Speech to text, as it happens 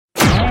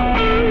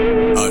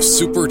a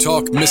Super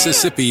Talk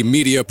Mississippi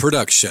media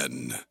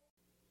production.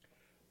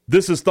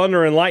 This is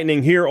Thunder and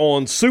Lightning here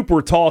on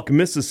Super Talk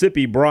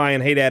Mississippi.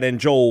 Brian Haydad and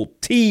Joel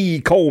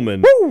T.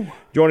 Coleman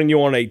joining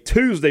you on a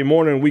Tuesday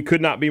morning. We could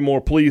not be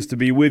more pleased to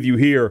be with you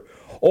here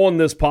on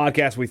this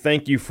podcast. We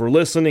thank you for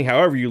listening.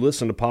 However you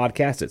listen to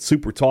podcasts at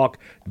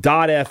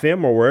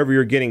supertalk.fm or wherever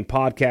you're getting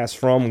podcasts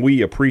from,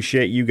 we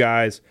appreciate you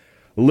guys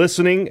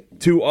listening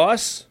to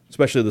us,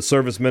 especially the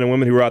servicemen and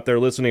women who are out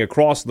there listening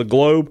across the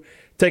globe,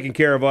 taking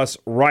care of us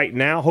right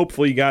now.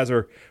 Hopefully you guys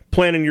are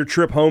planning your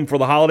trip home for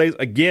the holidays.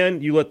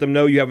 Again, you let them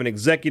know you have an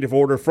executive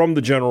order from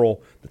the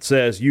general that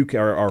says you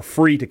are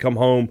free to come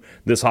home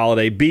this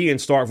holiday. Be in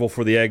Starkville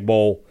for the Egg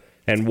Bowl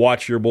and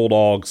watch your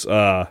Bulldogs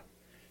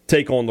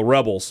take on the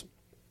Rebels.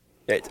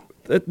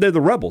 They're the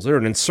Rebels. They're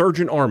an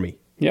insurgent army.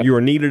 Yep. You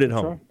are needed at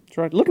home. That's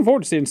right. Looking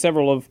forward to seeing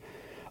several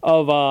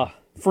of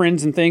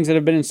friends and things that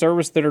have been in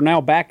service that are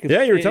now back you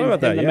were talking about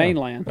that. In the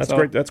mainland. That's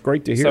great. That's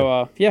great to hear.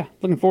 So,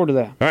 looking forward to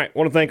that. All right. I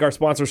want to thank our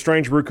sponsor,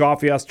 Strange Brew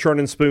Coffee House, Churn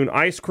and Spoon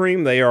Ice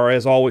Cream. They are,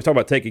 as always, talking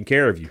about taking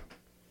care of you.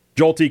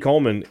 Joel T.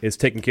 Coleman is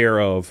taken care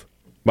of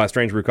by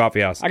Strange Brew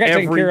Coffee House. I got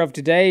taken care of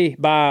today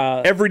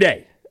by... Every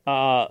day.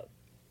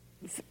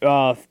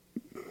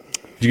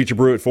 Did you get your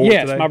brew at 4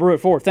 yes, today? my brew at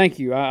 4. Thank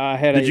you. I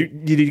had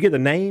Did you get the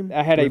name?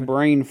 I had a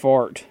brain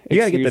fart. You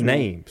got to get the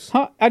names.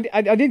 Huh? I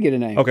did get a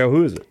name. Okay,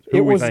 who is it?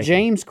 It was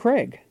James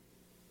Craig.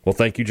 Well,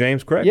 thank you,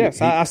 James Craig. Yes,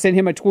 I sent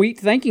him a tweet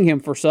thanking him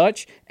for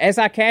such as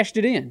I cashed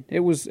it in. It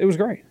was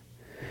great.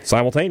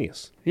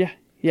 Simultaneous.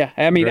 Yeah.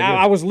 I mean,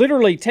 I was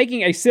literally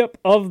taking a sip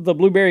of the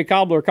blueberry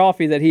cobbler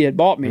coffee that he had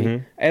bought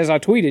me as I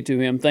tweeted to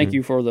him, thank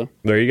you for the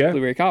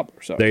blueberry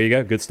cobbler. So there you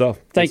go. Good stuff.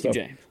 Thank you,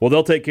 James. Well,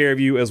 they'll take care of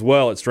you as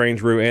well at Strange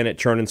Brew and at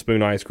Churn and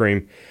Spoon Ice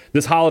Cream.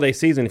 This holiday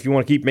season, if you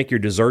want to make your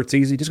desserts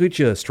easy, just get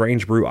you a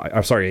Strange Brew,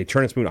 a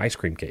Churn and Spoon ice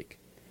cream cake.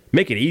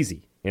 Make it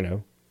easy,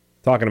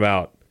 Talking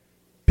about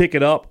pick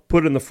it up,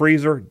 put it in the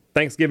freezer,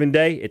 Thanksgiving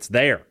Day, it's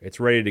there. It's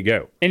ready to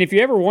go. And if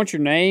you ever want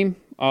your name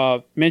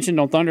mentioned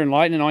on Thunder and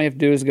Lightning, all you have to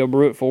do is go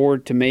brew it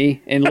forward to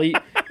me and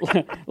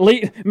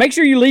make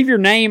sure you leave your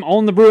name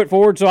on the brew it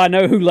forward so I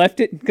know who left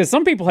it, because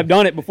some people have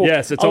done it before.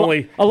 Yes, it's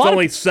only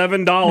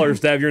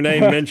 $7 to have your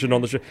name mentioned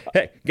on the show.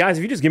 Hey, guys,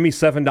 if you just give me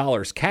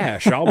 $7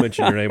 cash, I'll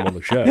mention your name on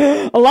the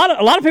show. A lot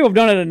of people have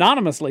done it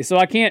anonymously, so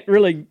I can't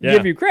really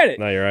give you credit.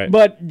 No, you're right.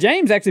 But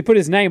James actually put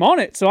his name on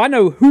it, so I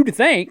know who to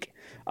thank.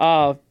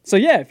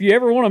 If you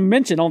ever want to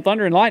mention on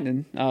Thunder and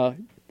Lightning, all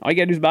you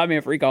got to do is buy me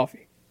a free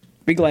coffee.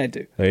 Be glad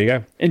to. There you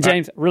go. And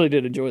James, I really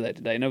did enjoy that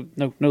today. No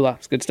lie.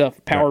 It's good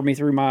stuff. Powered me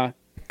through my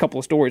couple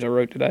of stories I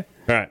wrote today.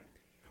 All right.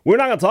 We're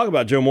not going to talk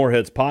about Joe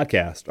Moorhead's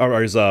podcast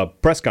or his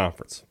press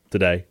conference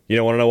today. You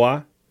don't want to know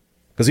why?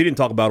 Because he didn't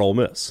talk about Ole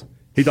Miss.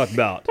 He talked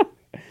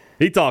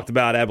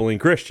about Abilene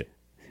Christian.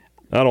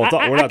 We're not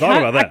talking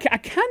about that. I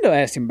kind of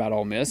asked him about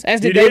Ole Miss, as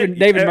did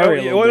David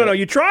Murray. No.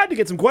 You tried to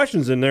get some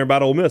questions in there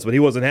about Ole Miss, but he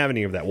wasn't having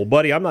any of that. Well,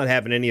 buddy, I'm not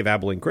having any of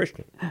Abilene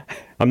Christian.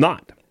 I'm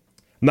not.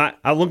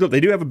 I looked up. They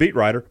do have a beat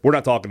writer. We're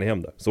not talking to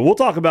him, though. So we'll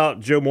talk about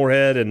Joe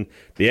Moorhead and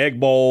the Egg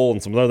Bowl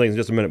and some other things in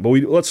just a minute. But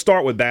let's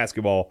start with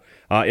basketball.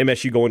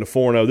 MSU going to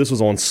 4-0. This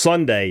was on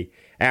Sunday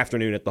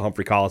afternoon at the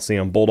Humphrey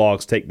Coliseum.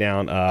 Bulldogs take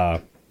down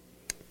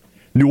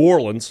New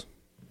Orleans,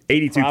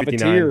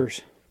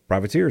 82-59.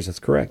 Privateers, that's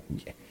correct.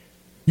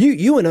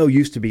 UNO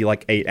used to be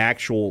like an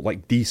actual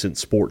decent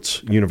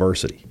sports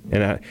university.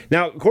 And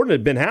now, according to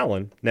Ben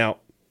Howland,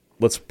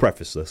 let's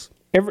preface this.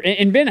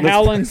 In Ben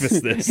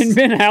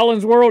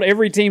Howland's world,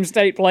 every team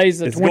state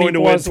plays a 20 going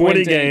to win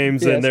 20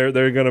 games, yes. And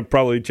they're going to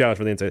probably challenge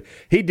for the NCAA.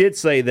 He did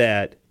say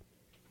that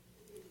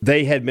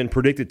they had been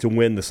predicted to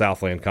win the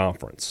Southland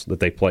Conference that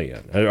they play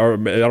in. Or I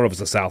don't know if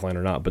it's the Southland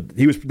or not, but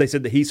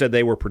he said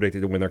they were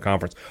predicted to win their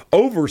conference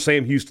over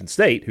Sam Houston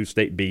State, who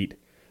State beat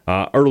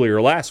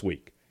earlier last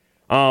week.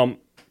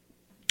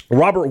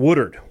 Robert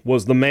Woodard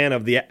was the man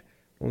of the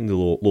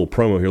little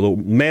promo here, little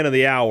man of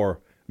the hour,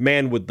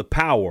 man with the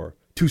power.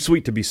 Too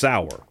sweet to be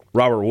sour.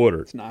 Robert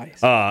Woodard.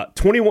 That's nice.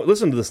 21.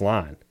 Listen to this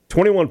line: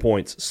 21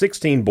 points,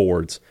 16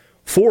 boards,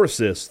 4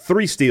 assists,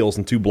 3 steals,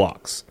 and 2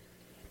 blocks.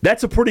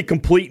 That's a pretty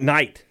complete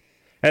night.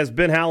 As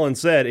Ben Howland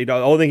said, the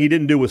only thing he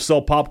didn't do was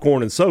sell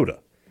popcorn and soda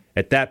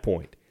at that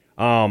point.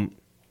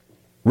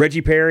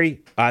 Reggie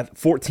Perry,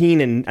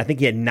 14, and I think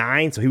he had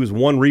 9, so he was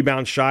 1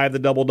 rebound shy of the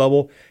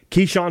double-double.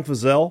 Keyshawn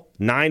Fazell,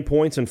 9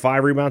 points and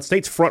 5 rebounds.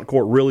 State's front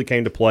court really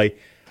came to play.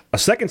 A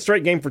second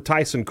straight game for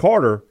Tyson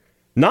Carter,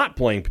 not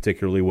playing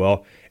particularly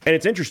well. And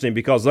it's interesting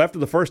because after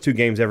the first 2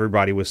 games,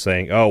 everybody was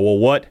saying, oh, well,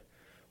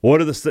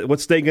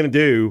 what's State going to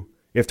do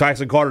if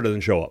Tyson Carter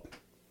doesn't show up?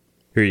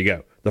 Here you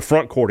go. The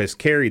front court has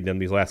carried them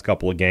these last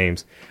couple of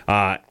games.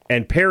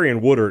 And Perry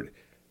and Woodard,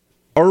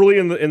 early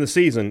in the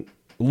season,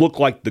 look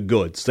like the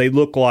goods. They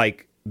look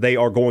like they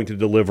are going to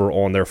deliver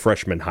on their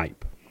freshman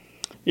hype.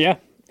 Yeah.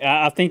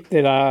 I think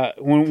that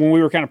when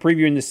we were kind of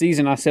previewing the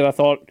season, I said I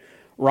thought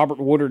Robert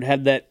Woodard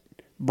had that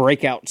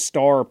breakout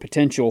star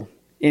potential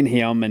in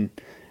him, and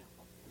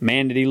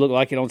man, did he look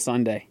like it on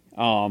Sunday.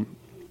 I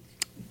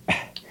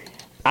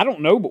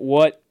don't know, but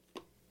what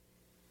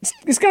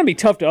it's going to be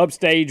tough to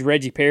upstage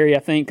Reggie Perry, I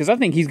think, because I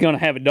think he's going to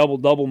have a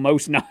double-double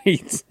most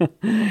nights,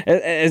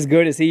 as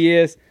good as he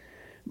is.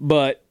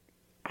 But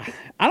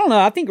I don't know.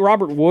 I think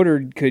Robert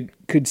Woodard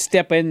could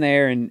step in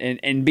there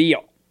and be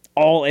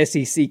all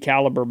SEC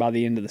caliber by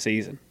the end of the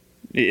season.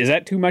 Is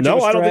that too much of a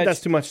stretch? No, I don't think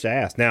that's too much to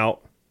ask. Now,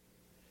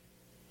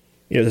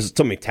 there's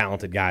so many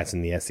talented guys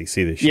in the SEC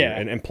this year,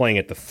 and playing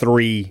at the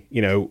 3,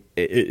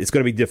 it's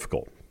going to be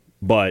difficult.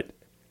 But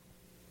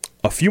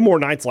a few more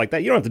nights like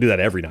that, you don't have to do that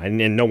every night,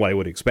 and nobody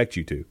would expect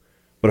you to.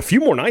 But a few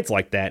more nights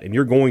like that, and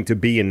you're going to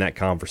be in that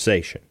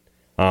conversation.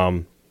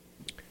 I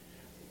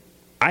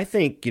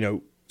think,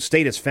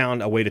 State has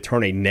found a way to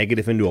turn a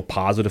negative into a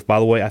positive, by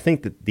the way. I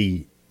think that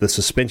the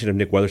suspension of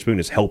Nick Weatherspoon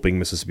is helping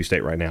Mississippi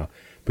State right now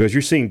because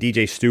you're seeing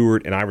DJ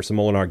Stewart and Iverson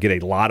Molinar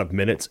get a lot of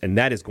minutes, and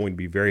that is going to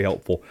be very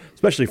helpful,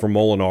 especially for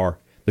Molinar,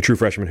 the true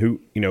freshman,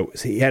 who,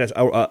 he had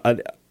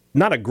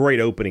not a great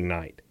opening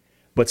night.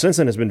 But since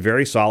then has been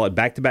very solid,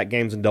 back-to-back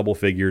games in double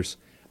figures.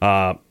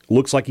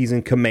 Looks like he's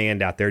in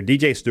command out there.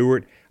 DJ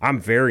Stewart, I'm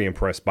very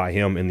impressed by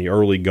him in the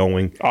early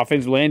going.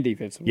 Offensively and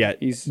defensively. Yeah,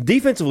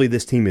 defensively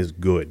this team is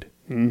good.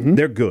 Mm-hmm.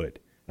 They're good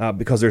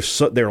because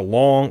they're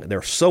long,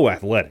 they're so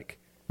athletic.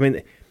 I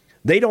mean,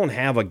 they don't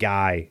have a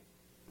guy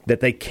that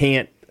they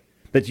can't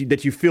that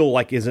you feel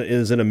like is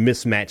in a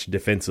mismatch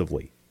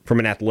defensively from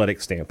an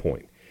athletic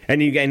standpoint.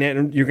 And you're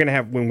going to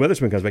have, when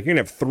Weatherspoon comes back, you're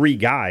going to have 3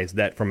 guys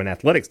that, from an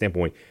athletic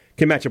standpoint,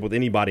 can match up with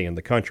anybody in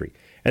the country.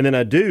 And then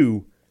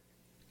Adu,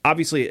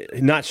 obviously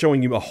not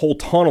showing you a whole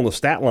ton on the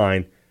stat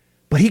line,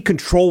 but he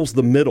controls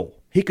the middle.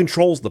 He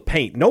controls the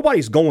paint.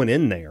 Nobody's going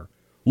in there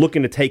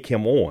looking to take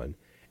him on.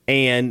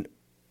 And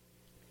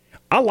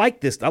I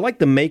like this. I like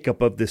the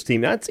makeup of this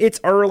team. It's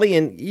early,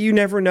 and you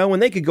never know.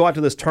 And they could go out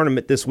to this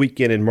tournament this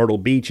weekend in Myrtle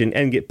Beach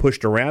and get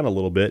pushed around a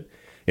little bit.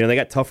 They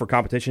got tougher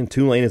competition.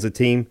 Tulane is a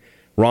team.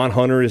 Ron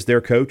Hunter is their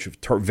coach,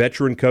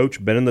 veteran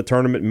coach, been in the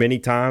tournament many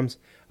times.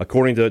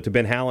 According to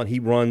Ben Howland, he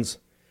runs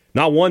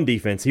not one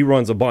defense, he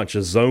runs a bunch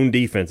of zone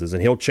defenses,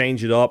 and he'll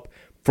change it up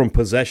from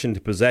possession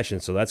to possession.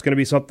 So that's going to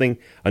be something,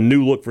 a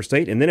new look for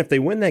State. And then if they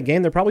win that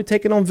game, they're probably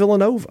taking on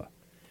Villanova.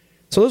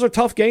 So those are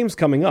tough games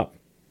coming up.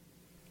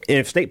 And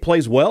if State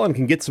plays well and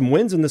can get some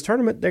wins in this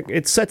tournament,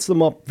 it sets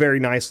them up very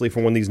nicely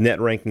for when these net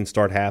rankings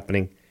start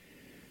happening.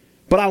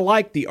 But I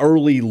like the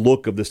early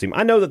look of this team.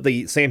 I know that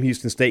the Sam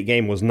Houston State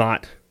game was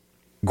not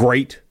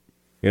great.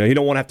 You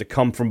don't want to have to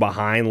come from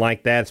behind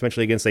like that,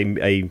 especially against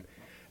a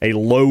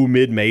low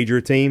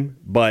mid-major team.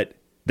 But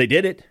they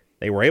did it.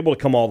 They were able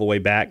to come all the way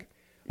back.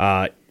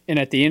 And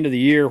at the end of the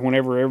year,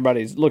 whenever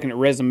everybody's looking at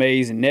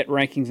resumes and net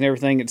rankings and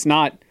everything, it's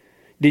not,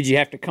 did you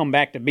have to come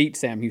back to beat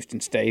Sam Houston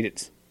State?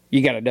 It's,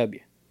 you got a W.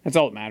 That's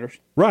all that matters.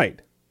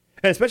 Right.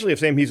 And especially if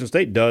Sam Houston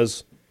State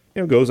does,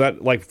 goes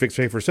out, like Vic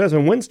Schaefer says,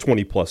 and wins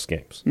 20-plus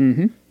games.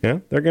 Mm-hmm.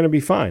 They're going to be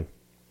fine.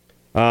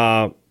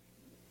 I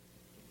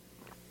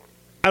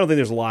don't think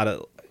there's a lot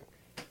of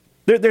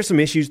there's some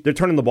issues. They're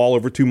turning the ball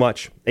over too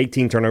much,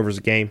 18 turnovers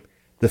a game.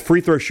 The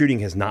free throw shooting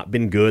has not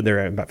been good. They're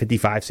at about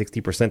 55,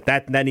 60%.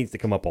 That needs to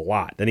come up a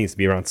lot. That needs to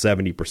be around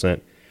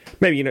 70%.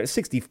 Maybe,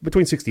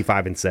 between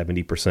 65 and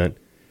 70%.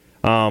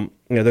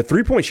 The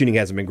three-point shooting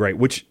hasn't been great,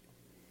 which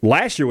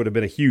last year would have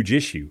been a huge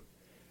issue.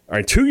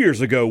 Or 2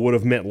 years ago would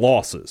have meant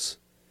losses.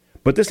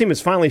 But this team has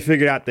finally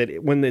figured out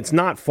that when it's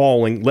not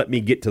falling, let me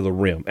get to the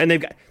rim. And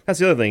that's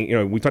the other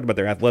thing. We talked about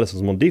their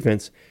athleticism on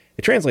defense.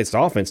 It translates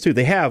to offense, too.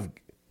 They have,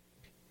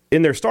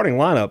 in their starting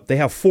lineup, they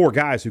have 4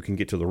 guys who can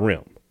get to the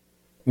rim.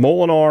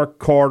 Molinar,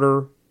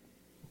 Carter,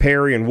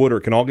 Perry, and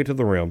Woodard can all get to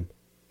the rim.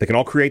 They can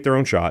all create their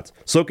own shots.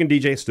 So can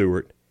DJ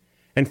Stewart.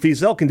 And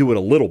Fizel can do it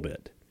a little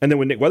bit. And then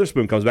when Nick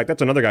Weatherspoon comes back,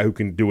 that's another guy who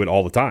can do it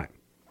all the time.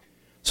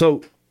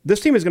 So this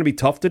team is going to be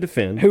tough to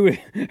defend.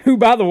 Who,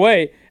 by the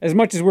way, as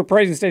much as we're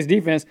praising State's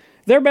defense,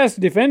 their best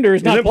defender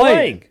is not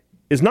playing.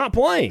 Is not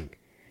playing.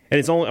 And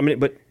it's only,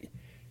 but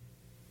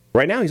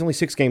right now he's only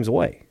 6 games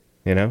away.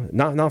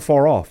 Not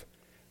far off.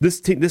 This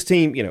team,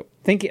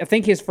 I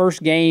think his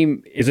first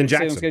game is in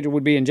Jackson. Schedule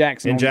would be in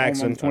Jackson. On the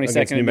 22nd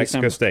against New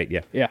Mexico State.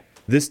 Yeah.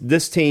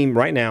 This team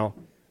right now,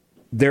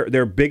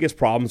 their biggest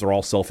problems are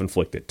all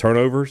self-inflicted: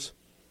 turnovers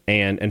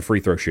and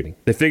free throw shooting.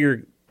 They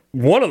figure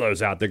one of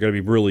those out, they're going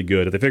to be really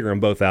good. If they figure them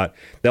both out,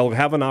 they'll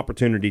have an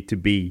opportunity to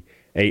be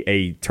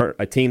a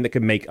team that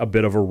could make a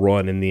bit of a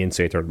run in the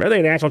NCAA tournament. Are they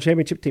a national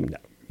championship team?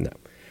 No.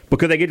 But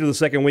could they get to the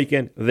second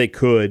weekend? They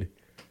could,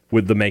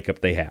 with the makeup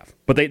they have.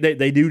 But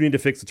they do need to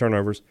fix the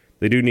turnovers.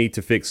 They do need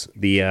to fix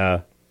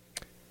the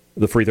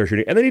free throw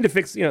shooting. And they need to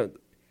fix,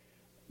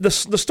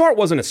 the start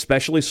wasn't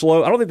especially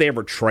slow. I don't think they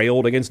ever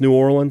trailed against New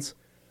Orleans.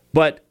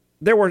 But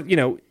there were,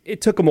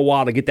 it took them a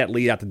while to get that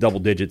lead out to double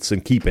digits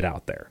and keep it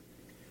out there.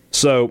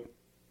 So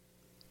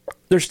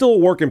they're still a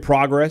work in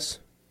progress.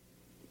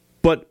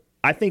 But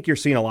I think you're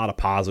seeing a lot of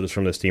positives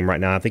from this team right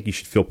now. I think you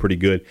should feel pretty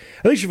good.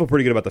 I think you should feel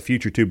pretty good about the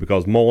future, too,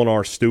 because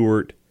Molinar,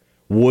 Stewart,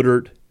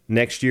 Woodard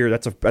next year,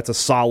 that's a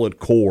solid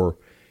core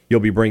you'll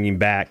be bringing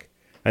back.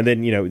 And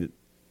then,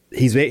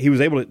 he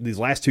was able to, these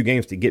last 2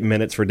 games, to get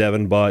minutes for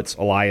Devin Butts,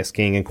 Elias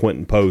King, and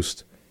Quentin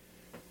Post,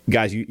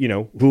 guys who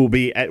will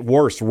be, at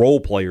worst, role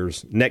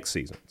players next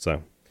season.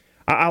 So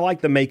I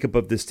like the makeup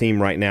of this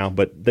team right now,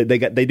 but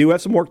they do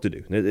have some work to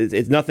do.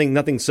 It's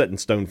nothing set in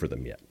stone for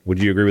them yet.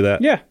 Would you agree with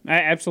that? Yeah,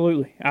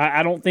 absolutely.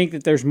 I don't think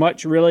that there's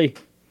much really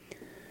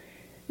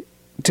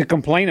to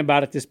complain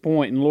about at this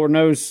point. And Lord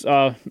knows,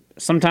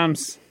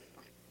 sometimes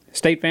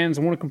State fans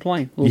want to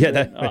complain.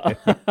 Yeah,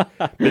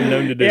 been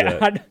known to do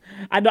that.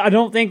 I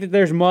don't think that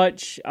there's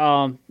much.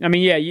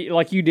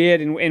 Like you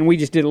did, and we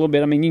just did a little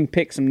bit. I mean, you can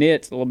pick some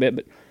nits a little bit,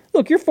 but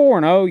look, you're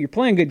 4-0. You're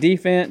playing good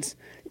defense.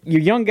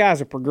 Your young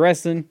guys are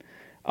progressing.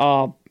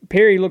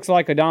 Perry looks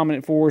like a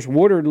dominant force.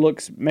 Woodard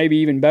looks maybe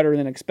even better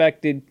than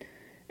expected,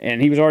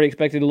 and he was already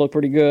expected to look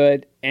pretty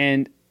good.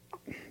 And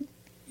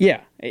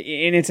yeah,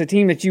 and it's a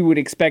team that you would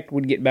expect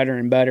would get better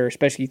and better,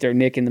 especially if throw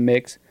Nick in the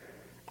mix.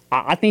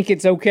 I think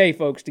it's okay,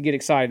 folks, to get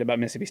excited about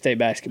Mississippi State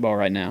basketball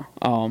right now.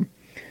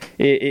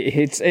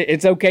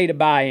 It's okay to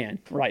buy in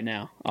right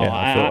now. Yeah,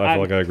 I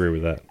feel like I agree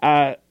with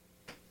that.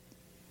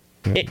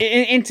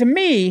 And to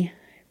me,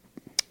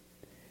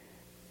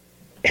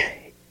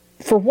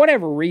 for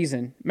whatever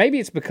reason, maybe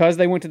it's because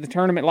they went to the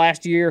tournament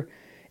last year,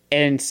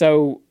 and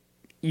so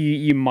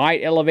you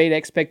might elevate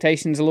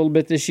expectations a little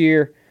bit this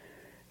year.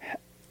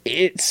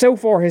 It so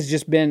far has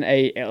just been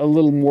a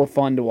little more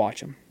fun to watch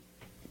them.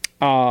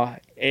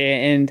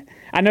 And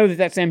I know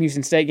that Sam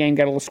Houston State game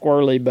got a little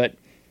squirrely, but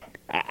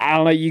I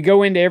don't know. You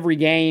go into every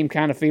game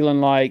kind of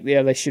feeling like,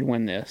 yeah, they should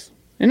win this,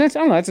 and that's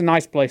a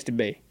nice place to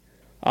be.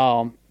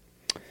 So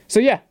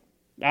yeah,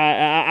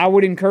 I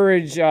would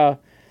encourage.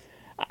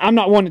 I'm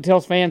not one that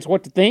tells fans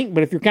what to think,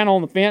 but if you're kind of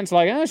on the fence,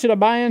 like, should I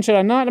buy in? Should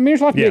I not? I mean,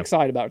 there's a lot to be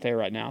excited about there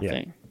right now. I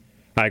think.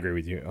 I agree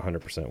with you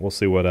 100%. We'll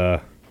see where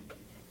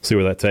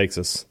that takes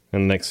us.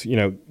 And next,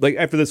 like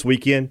after this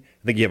weekend,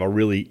 I think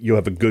you'll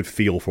have a good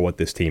feel for what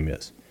this team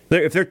is.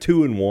 If they're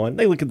 2-1,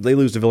 they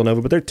lose to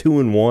Villanova, but they're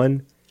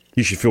 2-1.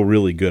 You should feel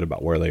really good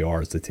about where they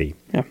are as the team.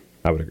 Yeah,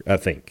 I would agree. I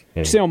think.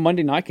 You see on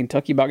Monday night,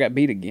 Kentucky about got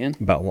beat again.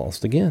 About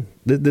lost again.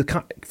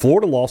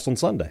 Florida lost on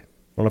Sunday. I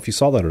don't know if you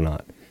saw that or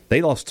not.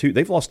 They've lost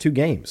two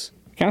games.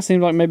 Kind of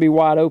seems like maybe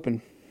wide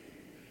open.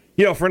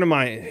 A friend of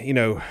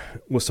mine,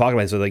 was talking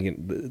about it, so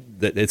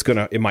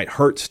that it might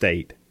hurt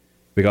State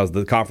because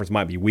the conference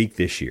might be weak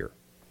this year.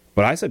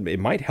 But I said it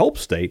might help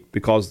State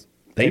because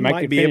they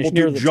might be able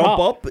to jump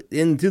up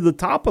into the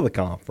top of the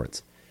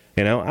conference.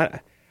 I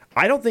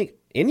don't think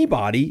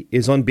anybody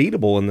is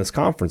unbeatable in this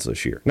conference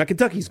this year. Now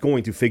Kentucky's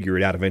going to figure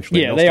it out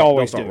eventually. Yeah,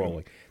 they'll start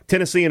rolling.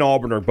 Tennessee and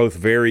Auburn are both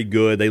very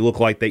good. They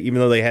look like even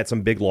though they had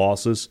some big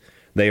losses,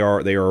 they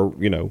are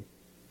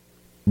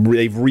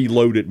they've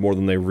reloaded more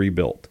than they've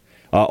rebuilt.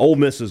 Ole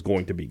Miss is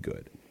going to be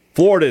good.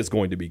 Florida is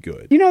going to be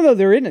good. Though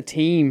there isn't a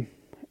team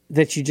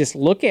that you just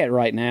look at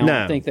right now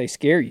and think they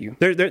scare you.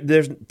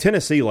 There's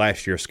Tennessee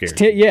last year scared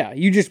you. Yeah,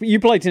 you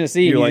play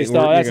Tennessee and you just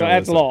thought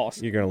that's a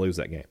loss. You're going to lose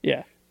that game.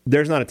 Yeah.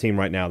 There's not a team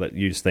right now that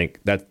you just think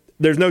that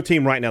there's no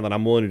team right now that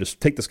I'm willing to just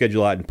take the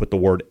schedule out and put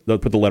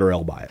the letter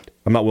L by it.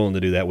 I'm not willing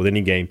to do that with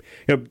any game.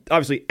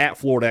 Obviously at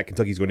Florida, at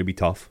Kentucky is going to be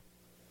tough,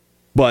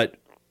 but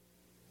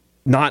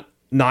not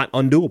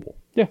undoable.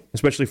 Yeah,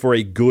 especially for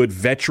a good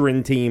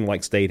veteran team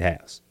like State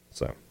has.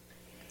 So,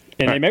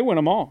 and they may win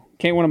them all.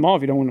 Can't win them all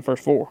if you don't win the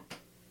first four.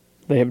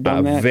 They have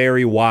done that. A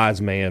very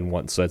wise man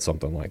once said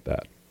something like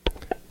that.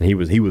 And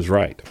he was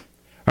right.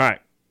 All right.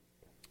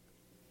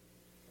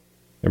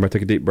 Everybody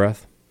take a deep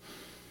breath.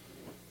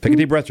 Take a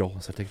deep breath, Joel.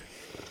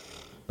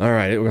 All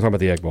right, we're going to talk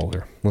about the Egg Bowl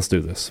here. Let's do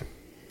this.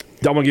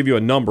 I'm going to give you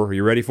a number. Are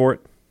you ready for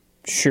it?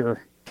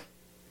 Sure.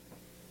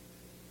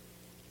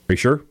 Are you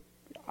sure?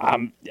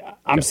 I'm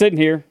sitting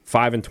here.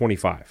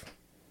 5-25. You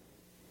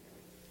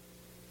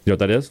know what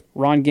that is?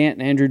 Ron Gant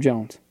and Andrew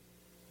Jones.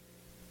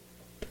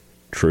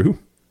 True.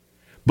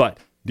 But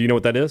do you know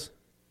what that is?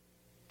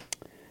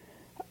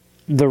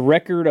 The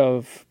record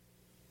of...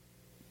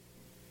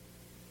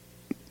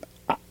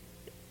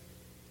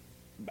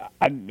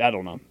 I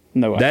don't know.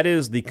 No. That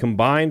is the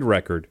combined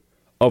record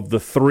of the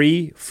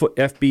three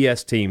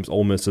FBS teams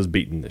Ole Miss has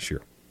beaten this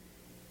year.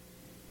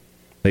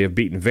 They have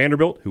beaten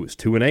Vanderbilt, who is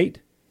 2-8.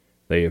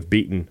 They have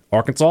beaten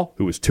Arkansas,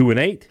 who is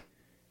 2-8.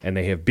 And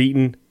they have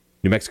beaten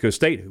New Mexico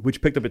State,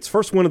 which picked up its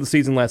first win of the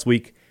season last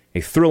week.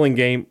 A thrilling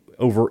game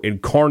over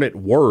Incarnate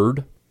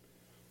Word,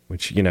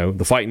 which,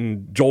 the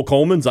fighting Joel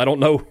Coleman's. I don't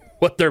know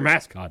what their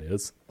mascot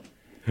is.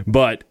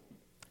 But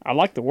I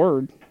like the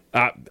word.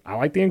 I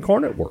like the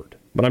Incarnate Word.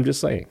 But I'm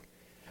just saying.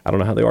 I don't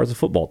know how they are as a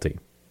football team.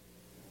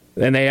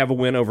 And they have a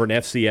win over an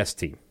FCS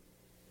team,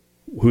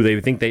 who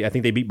I think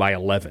they beat by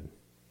 11.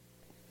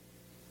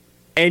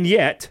 And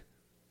yet,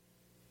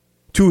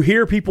 to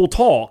hear people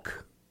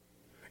talk,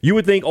 you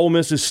would think Ole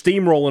Miss is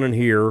steamrolling in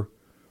here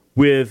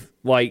with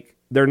like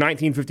their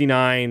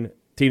 1959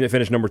 team that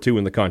finished number 2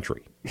 in the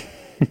country.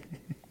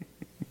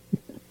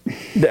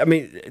 I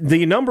mean,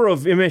 the number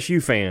of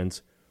MSU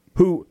fans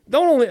who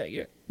don't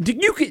only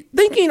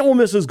thinking Ole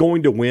Miss is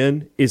going to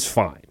win is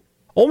fine.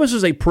 Ole Miss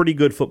is a pretty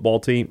good football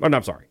team. Oh, no,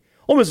 I'm sorry.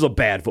 Ole Miss is a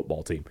bad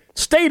football team.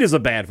 State is a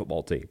bad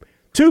football team.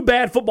 Two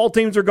bad football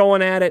teams are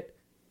going at it.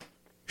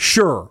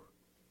 Sure,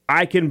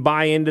 I can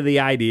buy into the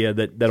idea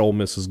that Ole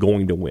Miss is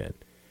going to win.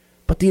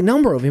 But the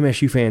number of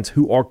MSU fans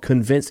who are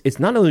convinced it's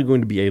not only going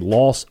to be a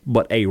loss,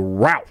 but a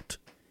rout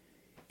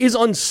is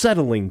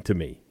unsettling to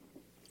me.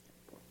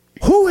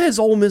 Who has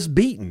Ole Miss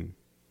beaten?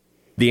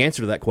 The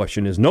answer to that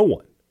question is no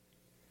one.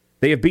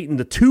 They have beaten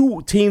the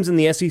two teams in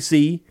the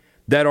SEC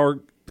that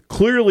are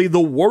clearly the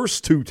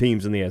worst two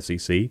teams in the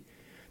SEC.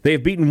 They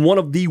have beaten one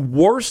of the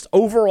worst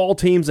overall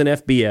teams in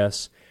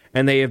FBS,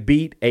 and they have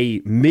beat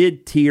a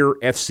mid-tier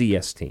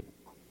FCS team.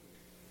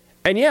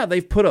 And yeah,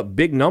 they've put up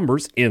big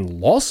numbers in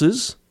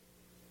losses.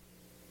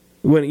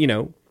 When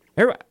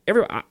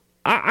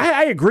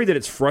I agree that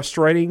it's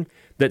frustrating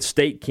that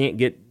State can't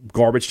get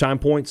garbage time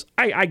points.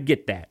 I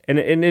get that, and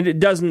it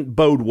doesn't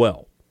bode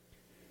well.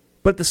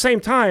 But at the same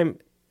time,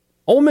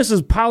 Ole Miss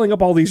is piling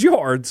up all these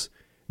yards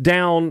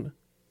down,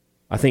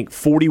 I think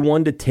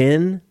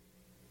 41-10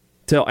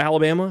 to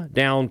Alabama,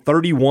 down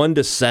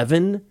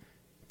 31-7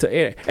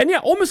 to, and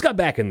yeah, Ole Miss got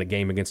back in the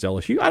game against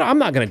LSU. I'm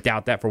not going to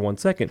doubt that for 1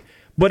 second.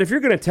 But if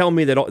you're going to tell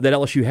me that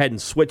LSU hadn't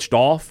switched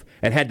off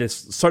and had to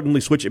suddenly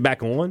switch it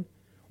back on,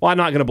 well, I'm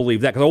not going to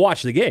believe that because I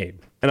watched the game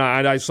and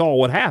I saw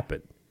what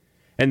happened.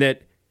 And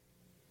that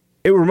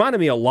it reminded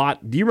me a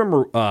lot. Do you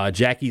remember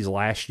Jackie's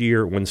last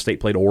year when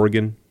State played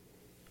Oregon?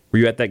 Were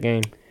you at that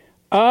game?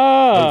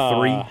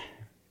 03?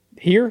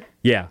 Here?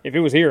 Yeah. If it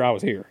was here, I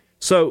was here.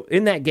 So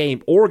in that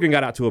game, Oregon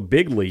got out to a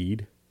big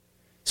lead.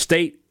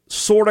 State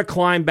sort of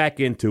climbed back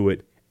into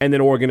it, and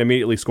then Oregon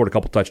immediately scored a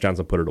couple touchdowns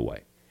and put it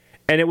away.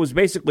 And it was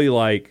basically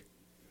like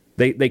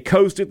they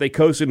coasted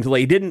until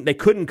they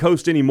couldn't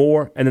coast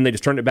anymore, and then they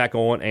just turned it back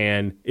on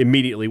and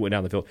immediately went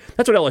down the field.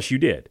 That's what LSU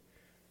did.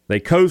 They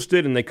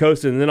coasted, and then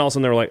all of a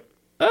sudden they were like,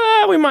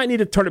 we might need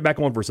to turn it back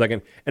on for a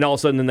second, and all of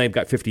a sudden then they've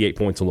got 58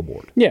 points on the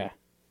board. Yeah.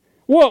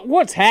 Well,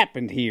 what's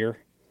happened here,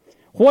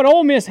 what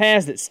Ole Miss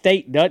has that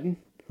State doesn't,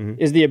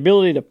 is the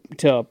ability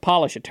to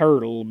polish a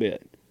turd a little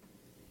bit.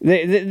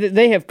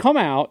 They have come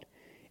out,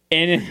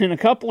 and in a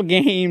couple of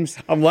games,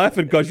 I'm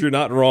laughing because you're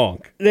not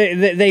wrong.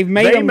 They've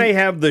made they them, may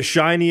have the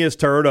shiniest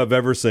turd I've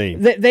ever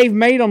seen. They've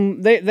made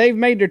them. They've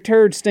made their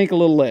turd stink a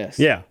little less.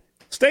 Yeah,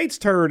 State's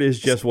turd is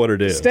just what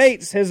it is.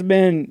 State's has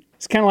been.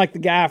 It's kind of like the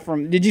guy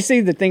from. Did you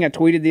see the thing I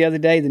tweeted the other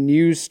day? The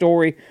news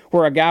story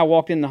where a guy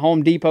walked in the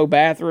Home Depot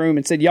bathroom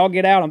and said, "Y'all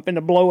get out! I'm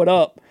finna blow it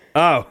up."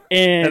 Oh,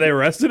 and they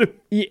arrested him?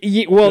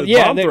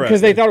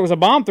 Because they thought it was a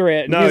bomb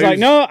threat. And he was like,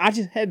 no, I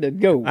just had to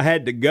go. I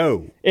had to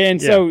go.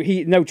 And so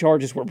no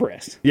charges were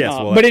pressed. Yes,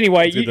 but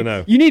anyway,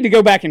 you need to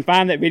go back and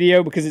find that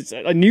video because it's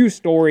a news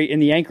story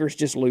and the anchors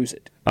just lose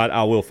it.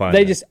 I will find it.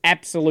 They just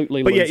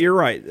absolutely lose it. But yeah, you're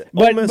right.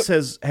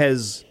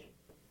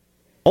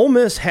 Ole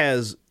Miss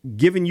has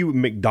given you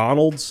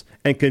McDonald's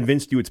and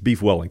convinced you it's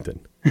beef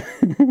Wellington.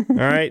 All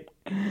right?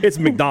 It's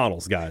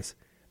McDonald's, guys.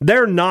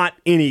 They're not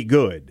any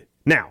good.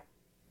 Now,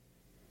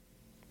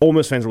 Ole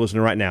Miss fans are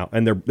listening right now,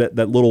 and they're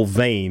that little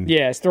vein.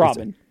 Yeah, it's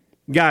throbbing.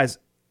 Guys,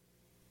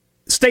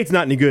 State's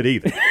not any good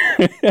either.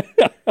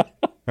 All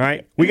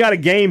right? We got a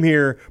game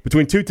here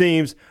between two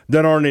teams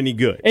that aren't any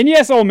good. And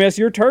yes, Ole Miss,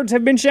 your turds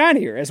have been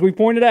shinier, as we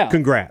pointed out.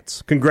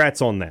 Congrats.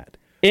 Congrats on that.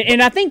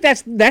 And I think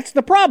that's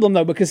the problem,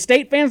 though, because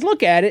State fans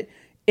look at it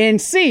and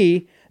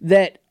see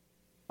that,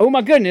 oh,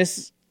 my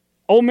goodness,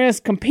 Ole Miss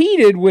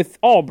competed with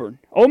Auburn.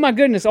 Oh, my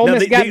goodness, Ole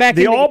Miss got back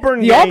in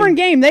the Auburn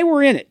game. They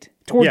were in it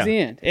towards the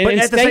end. But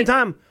at the same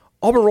time,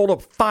 Auburn rolled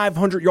up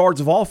 500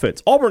 yards of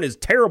offense. Auburn is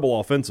terrible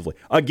offensively.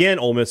 Again,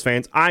 Ole Miss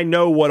fans, I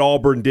know what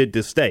Auburn did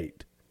to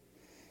State.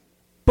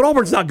 But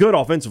Auburn's not good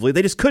offensively.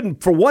 They just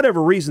couldn't, for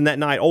whatever reason that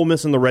night, Ole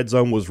Miss in the red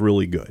zone was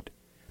really good.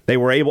 They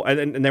were able,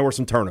 and there were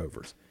some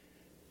turnovers.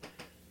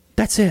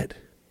 That's it.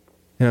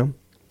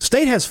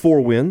 State has 4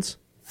 wins.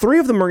 3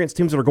 of them are against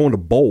teams that are going to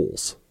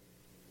bowls.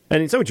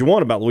 And say what you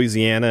want about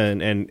Louisiana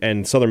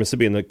and Southern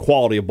Mississippi and the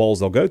quality of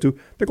bowls they'll go to.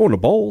 They're going to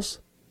bowls.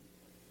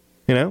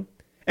 And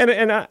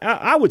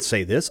I would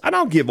say this, and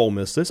I'll give Ole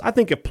Miss this. I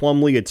think if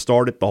Plumlee had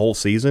started the whole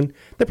season,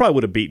 they probably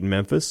would have beaten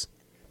Memphis.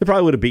 They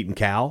probably would have beaten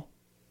Cal.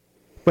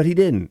 But he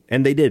didn't,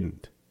 and they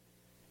didn't.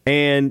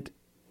 And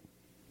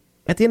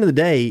at the end of the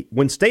day,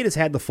 when State has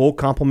had the full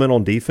complement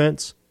on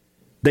defense,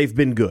 they've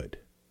been good.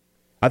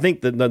 I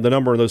think the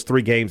number of those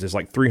 3 games is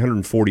like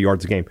 340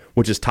 yards a game,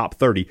 which is top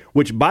 30.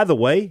 Which, by the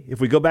way, if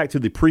we go back to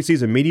the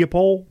preseason media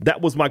poll,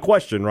 that was my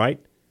question,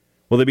 right?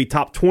 Will they be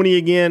top 20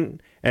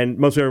 again? And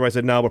most everybody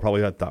said no, but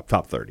probably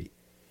top 30.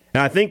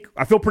 And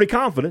I feel pretty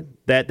confident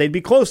that they'd be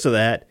close to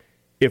that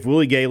if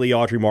Willie Gailey,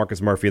 Audrey, Marcus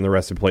Murphy, and the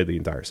rest had played the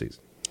entire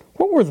season.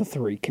 What were the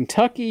 3?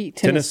 Kentucky,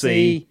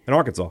 Tennessee, and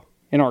Arkansas.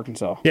 Yeah.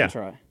 That's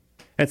right.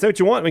 And say what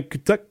you want. I mean,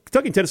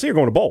 Kentucky and Tennessee are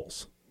going to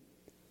bowls.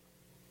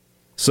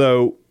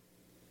 So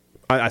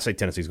I say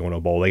Tennessee's going to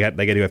a bowl. They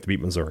do have to beat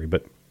Missouri,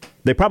 but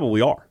they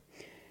probably are.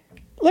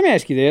 Let me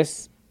ask you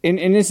this, and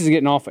this is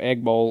getting off of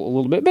Egg Bowl a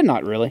little bit, but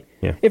not really.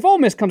 Yeah. If Ole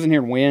Miss comes in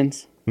here and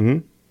wins,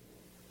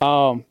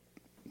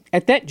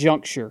 at that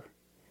juncture,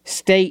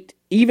 State,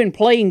 even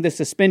playing the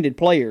suspended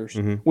players,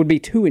 would be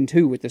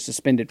 2-2 with the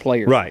suspended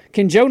players. Right.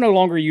 Can Joe no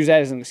longer use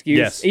that as an excuse?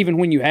 Yes. Even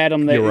when you had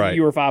them, that right.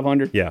 you were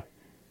 500? Yeah,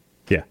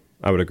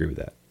 I would agree with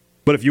that.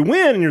 But if you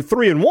win and you're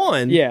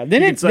 3-1,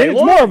 then it's say,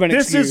 more of an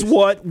this excuse. This is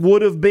what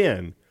would have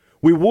been.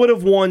 We would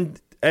have won.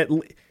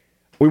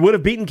 We would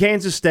have beaten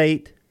Kansas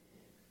State.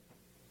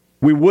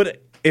 We would,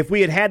 if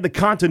we had the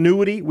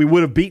continuity, we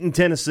would have beaten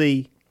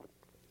Tennessee.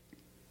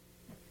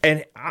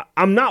 And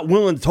I'm not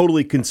willing to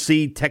totally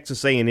concede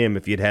Texas A&M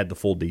if you'd had the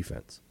full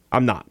defense.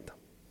 I'm not.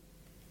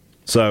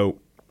 So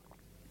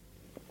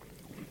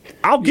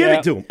I'll give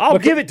it to him. I'll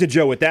give it to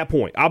Joe at that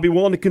point. I'll be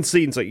willing to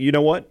concede and say, you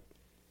know what?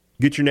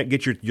 Get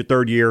your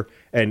third year,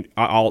 and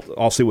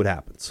I'll see what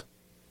happens.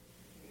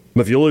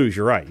 But if you lose,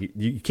 you're right.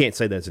 You can't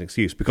say that's an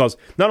excuse because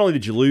not only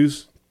did you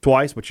lose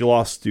twice, but you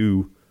lost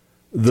to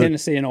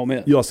Tennessee and Ole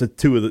Miss. You lost to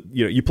two of the.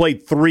 You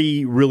played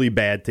three really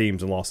bad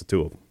teams and lost to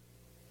two of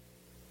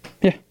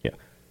them. Yeah.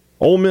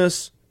 Ole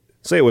Miss.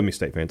 Say it with me,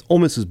 State fans. Ole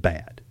Miss is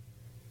bad.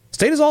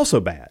 State is also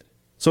bad.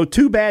 So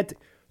two bad.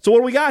 So what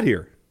do we got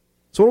here?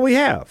 So what do we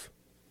have?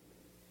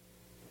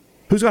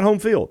 Who's got home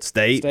field?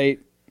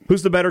 State.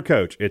 Who's the better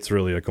coach? It's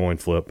really a coin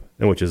flip,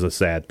 which is a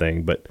sad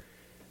thing, but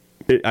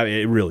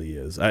it really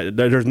is.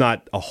 There's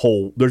not a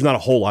whole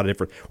lot of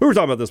difference. We were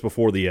talking about this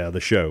before the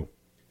show,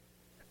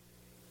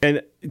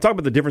 and talk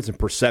about the difference in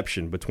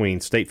perception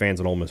between State fans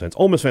and Ole Miss fans.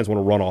 Ole Miss fans want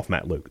to run off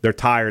Matt Luke. They're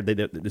tired.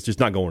 It's just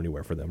not going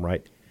anywhere for them,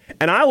 right?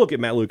 And I look at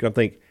Matt Luke and I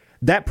think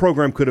that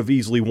program could have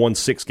easily won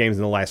 6 games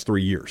in the last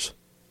 3 years.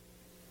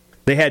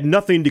 They had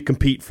nothing to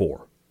compete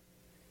for.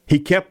 He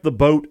kept the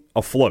boat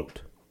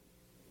afloat.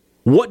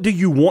 What do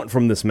you want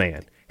from this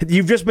man?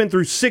 You've just been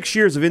through 6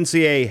 years of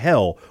NCAA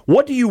hell.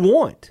 What do you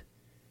want?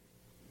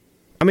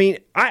 I mean,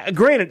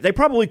 granted, they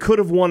probably could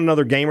have won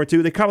another game or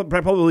two. They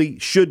probably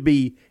should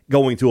be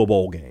going to a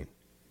bowl game.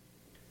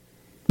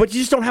 But you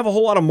just don't have a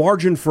whole lot of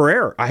margin for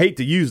error. I hate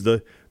to use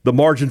the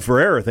margin for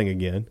error thing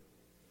again.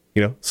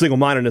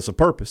 Single-mindedness of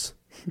purpose.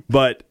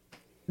 But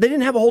they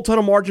didn't have a whole ton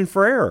of margin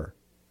for error.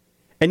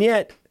 And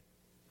yet,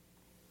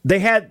 they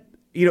had,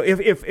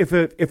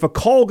 if a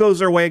call goes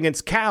their way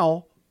against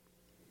Cal,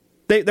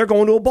 they're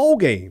going to a bowl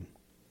game.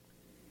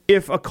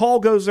 If a call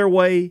goes their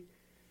way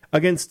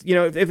against,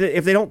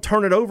 if they don't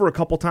turn it over a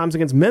couple times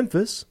against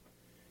Memphis,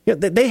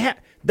 they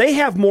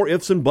have more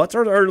ifs and buts,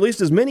 or at least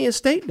as many as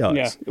State does.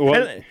 Yeah, well,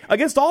 and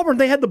against Auburn,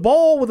 they had the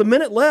ball with a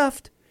minute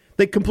left.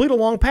 They complete a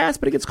long pass,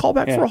 but it gets called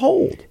back for a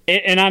hold.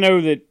 And I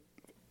know that,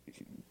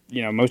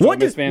 most Ole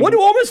Miss fans. What do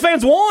Ole Miss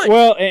fans want?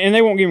 Well, and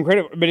they won't give them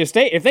credit, but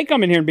if they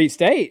come in here and beat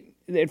State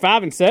at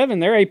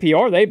 5-7, their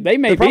APR, they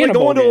may be in a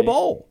bowl. They're probably going to a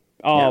bowl.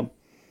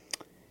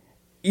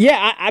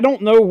 I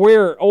don't know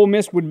where Ole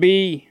Miss would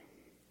be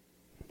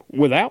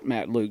without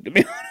Matt Luke, to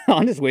be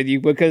honest with you,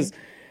 because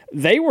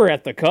they were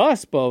at the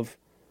cusp of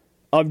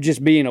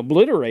just being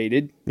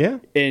obliterated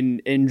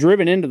and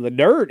driven into the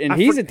dirt. And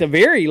he's at the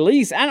very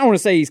least, I don't want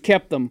to say he's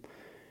kept them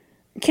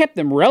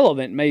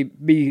relevant, may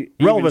be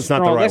relevant's not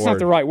the right word. That's not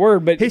the right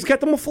word, but he's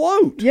kept them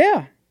afloat.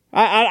 Yeah.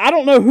 I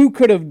don't know who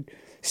could have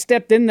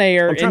stepped in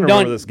there and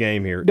done this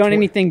game here. Done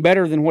anything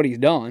better than what he's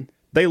done.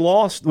 They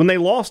lost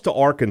to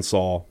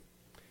Arkansas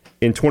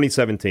in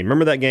 2017.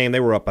 Remember that game?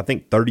 They were up, I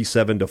think,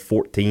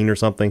 37-14 or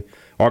something.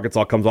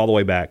 Arkansas comes all the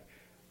way back.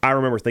 I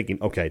remember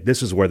thinking, okay,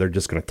 this is where they're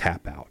just going to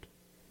tap out.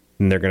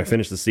 And they're going to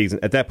finish the season.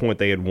 At that point,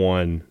 they had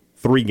won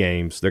 3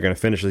 games. They're going to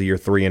finish the year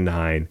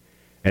 3-9,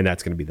 and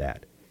that's going to be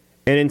that.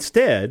 And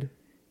instead,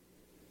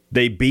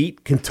 they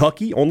beat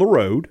Kentucky on the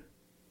road,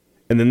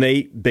 and then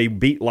they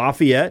beat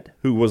Lafayette,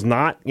 who was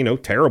not,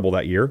 terrible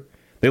that year.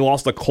 They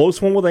lost a close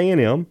one with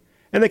A&M,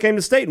 and they came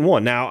to State and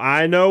won. Now,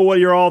 I know what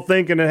you're all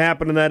thinking that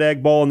happened in that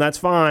Egg Bowl, and that's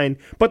fine,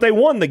 but they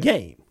won the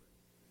game.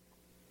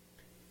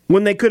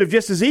 When they could have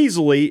just as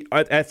easily,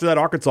 after that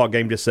Arkansas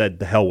game, just said,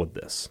 the hell with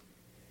this.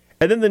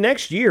 And then the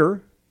next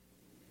year,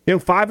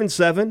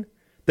 5-7,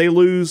 they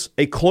lose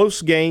a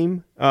close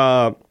game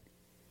to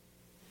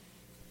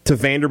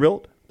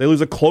Vanderbilt. They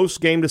lose a close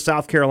game to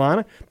South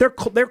Carolina. They're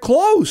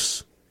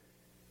close.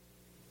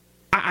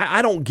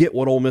 I don't get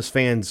what Ole Miss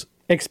fans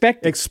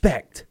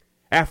expect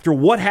after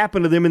what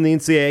happened to them in the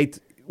NCAA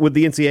with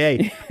the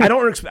NCAA. I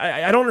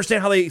don't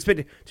understand how they expect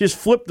to just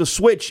flip the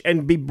switch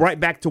and be right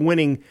back to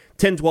winning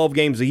 10, 12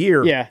 games a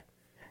year. Yeah.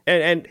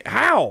 And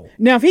how?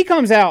 Now,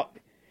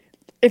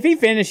 if he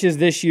finishes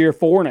this year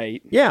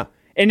 4-8, yeah,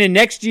 and then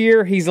next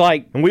year he's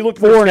like and we look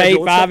 4-8,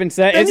 5-7,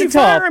 then you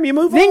fire him, you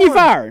move on. Then you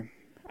fire him.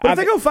 But if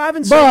they go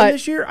 5-7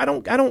 this year, I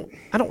don't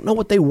know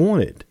what they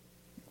wanted.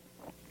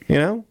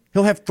 He'll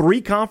have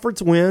 3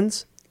 conference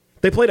wins.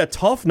 They played a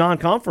tough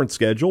non-conference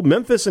schedule.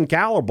 Memphis and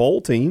Cal are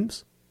bowl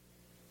teams.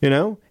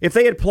 If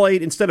they had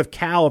played instead of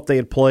Cal, if they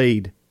had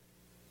played,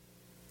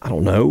 I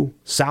don't know,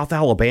 South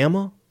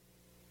Alabama,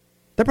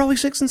 they're probably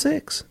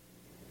 6-6.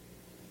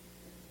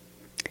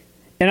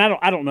 And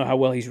I don't know how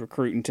well he's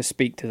recruiting to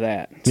speak to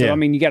that. So, I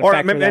mean, you got to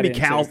factor that in. Maybe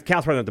Cal's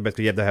probably not the best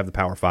because you have to have the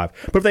Power 5.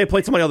 But if they had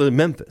played somebody other than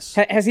Memphis.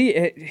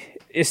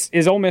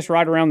 Is Ole Miss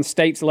right around the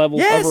State's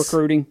level of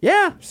recruiting?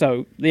 Yeah.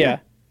 So, yeah.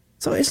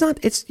 So it's not.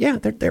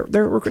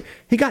 They're recruiting.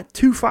 He got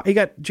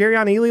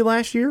Jerrion Ely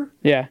last year.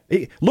 Yeah.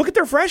 Look at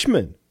their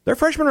freshmen. Their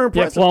freshmen are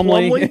impressive. Yeah,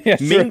 Plumlee. Yeah,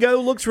 Mingo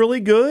looks really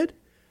good.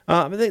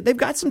 They've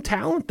got some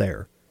talent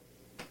there.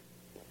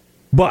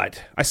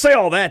 But I say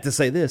all that to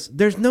say this: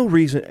 there's no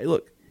reason.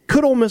 Look,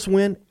 Could Ole Miss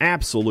win?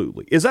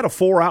 Absolutely. Is that a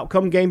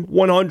 4-outcome game?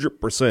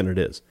 100% it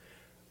is.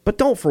 But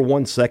don't for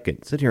 1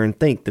 second sit here and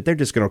think that they're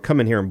just going to come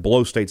in here and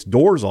blow State's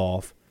doors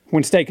off.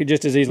 When State could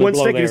just as easily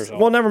blow theirs off.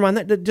 Well, never mind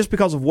that. Just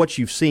because of what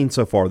you've seen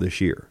so far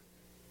this year.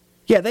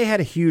 Yeah, they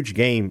had a huge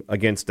game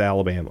against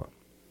Alabama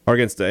or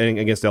against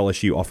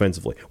LSU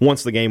offensively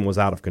once the game was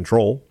out of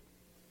control.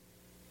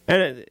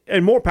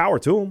 And more power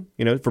to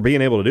them, for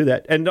being able to do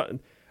that. And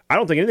I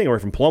don't think anything away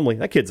from Plumlee.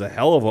 That kid's a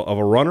hell of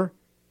a runner.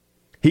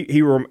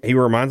 He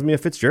reminds me of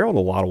Fitzgerald in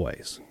a lot of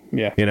ways.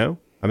 Yeah.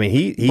 I mean,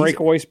 he's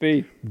breakaway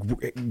speed.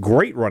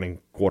 Great running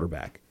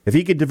quarterback. If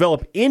he could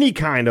develop any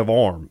kind of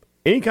arm,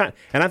 and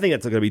I think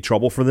that's going to be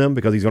trouble for them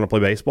because he's going to play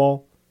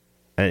baseball,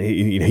 and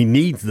he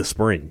needs the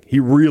spring. He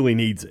really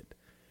needs it.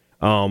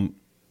 But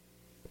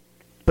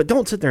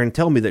don't sit there and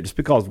tell me that just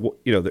because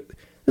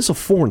this is a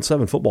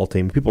 4-7 football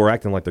team, people are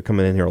acting like they're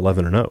coming in here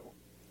 11-0.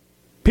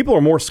 People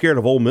are more scared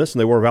of Ole Miss than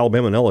they were of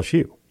Alabama and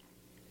LSU.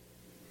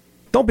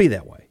 Don't be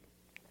that way.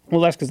 Well,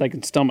 that's because they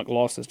can stomach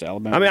losses to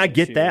Alabama. I mean, I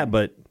get that,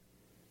 but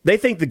they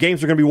think the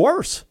games are going to be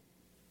worse.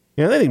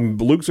 They think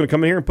Luke's going to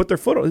come in here and put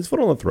his foot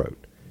on the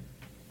throat.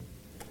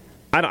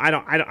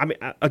 I mean,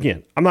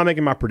 again, I'm not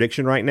making my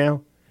prediction right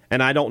now,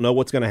 and I don't know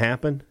what's going to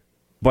happen,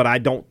 but I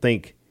don't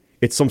think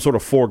it's some sort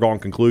of foregone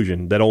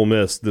conclusion that Ole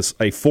Miss,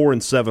 a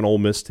 4-7 Ole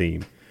Miss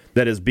team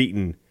that has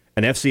beaten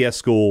an FCS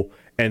school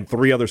and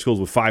 3 other schools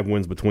with 5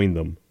 wins between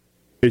them,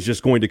 is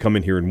just going to come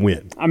in here and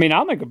win. I mean,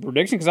 I'll make a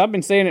prediction because I've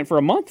been saying it for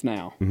a month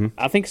now. Mm-hmm.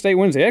 I think State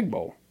wins the Egg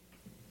Bowl.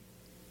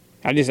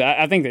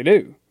 I think they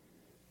do.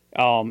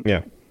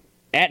 Yeah.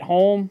 At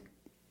home.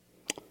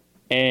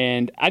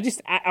 And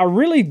I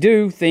really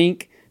do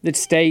think that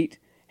State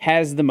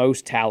has the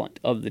most talent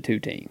of the two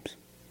teams.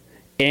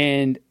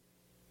 And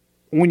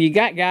when you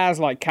got guys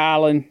like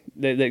Kylan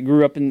that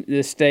grew up in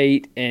this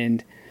state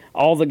and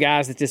all the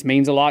guys that this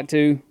means a lot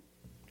to,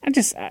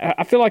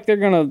 I feel like they're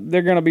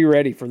gonna be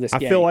ready for this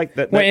game. I feel like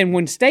that and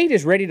when State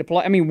is ready to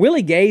play, I mean,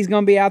 Willie Gay's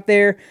gonna be out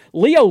there,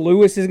 Leo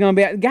Lewis is gonna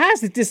be out.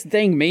 Guys that this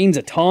thing means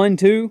a ton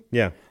to,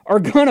 are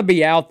gonna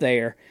be out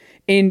there.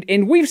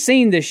 And we've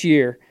seen this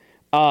year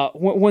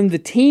when the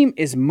team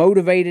is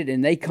motivated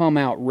and they come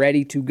out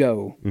ready to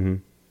go, mm-hmm.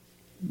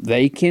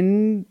 they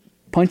can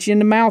punch you in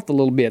the mouth a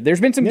little bit. There's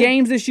been some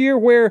games this year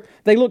where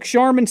they look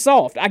sharp and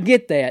soft. I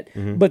get that.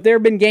 Mm-hmm. But there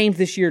have been games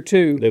this year,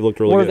 too, they've looked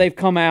really where good. They've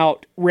come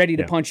out ready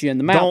to punch you in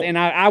the mouth. And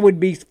I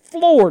would be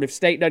floored if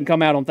State doesn't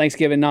come out on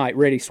Thanksgiving night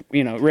ready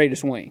to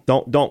swing.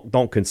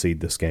 Don't concede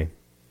this game.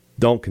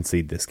 Don't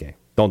concede this game.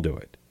 Don't do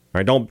it. All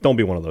right, don't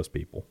be one of those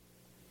people.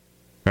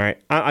 All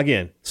right.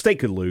 Again, State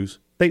could lose.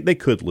 They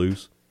could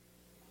lose.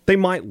 They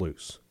might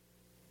lose.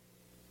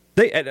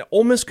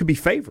 Ole Miss could be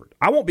favored.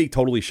 I won't be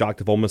totally shocked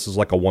if Ole Miss is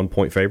like a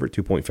 1-point favorite,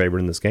 2-point favorite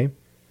in this game.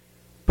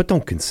 But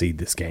don't concede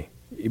this game.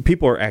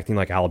 People are acting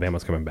like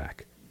Alabama's coming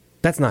back.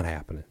 That's not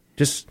happening.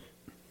 Just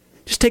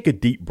take a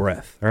deep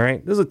breath. All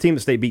right. This is a team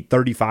that State beat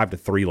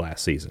 35-3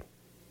 last season.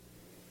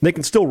 They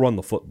can still run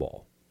the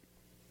football.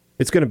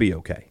 It's going to be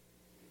okay.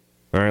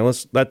 All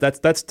right.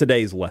 That's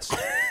today's lesson.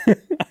 All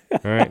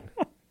right.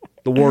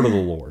 The word of the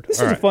Lord. This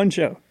is a fun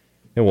show.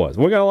 It was.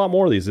 We got a lot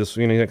more of these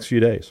in the next few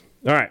days.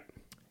 All right.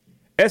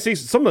 SEC,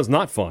 something that's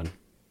not fun.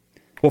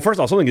 Well, first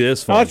off, something that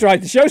is fun. Oh, that's right.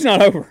 The show's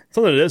not over.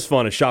 Something that is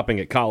fun is shopping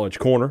at College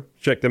Corner.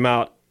 Check them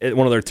out at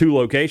one of their 2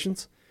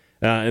 locations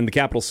in the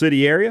Capital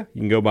City area.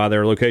 You can go by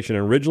their location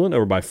in Ridgeland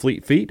over by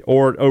Fleet Feet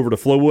or over to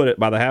Flowwood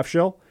by the Half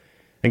Shell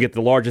and get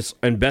the largest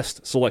and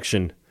best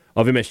selection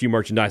of MSU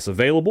merchandise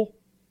available.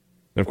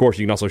 And, of course,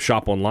 you can also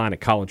shop online at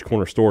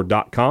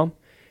collegecornerstore.com,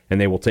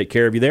 and they will take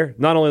care of you there.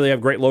 Not only do they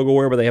have great logo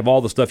wear, but they have all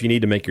the stuff you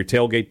need to make your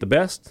tailgate the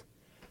best,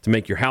 to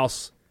make your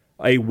house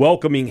a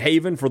welcoming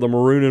haven for the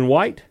maroon and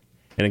white.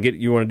 And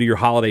you want to do your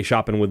holiday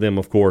shopping with them,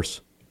 of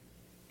course,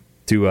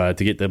 to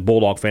get the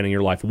Bulldog fan in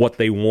your life what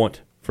they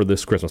want for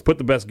this Christmas. Put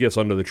the best gifts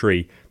under the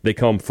tree. They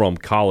come from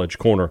College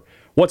Corner.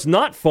 What's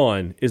not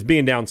fun is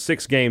being down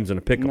 6 games in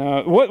a pick'em.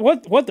 No,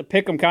 what the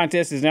pick'em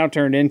contest has now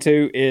turned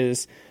into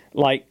is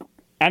like,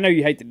 I know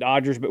you hate the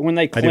Dodgers, but when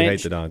they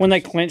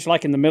clinch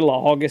like in the middle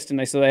of August and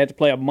they say they have to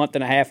play a month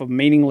and a half of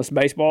meaningless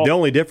baseball. The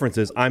only difference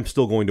is I'm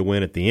still going to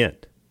win at the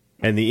end.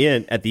 And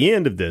at the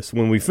end of this,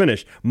 when we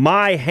finish,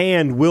 my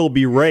hand will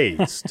be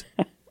raised.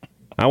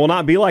 I will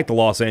not be like the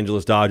Los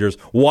Angeles Dodgers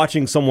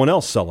watching someone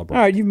else celebrate.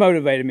 All right, you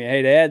motivated me.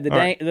 Hey, Dad,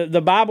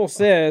 the Bible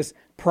says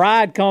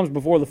pride comes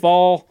before the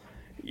fall.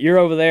 You're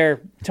over there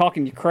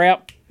talking your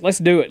crap. Let's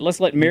do it. Let's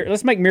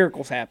make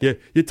miracles happen.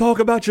 You talk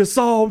about your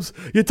Psalms.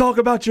 You talk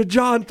about your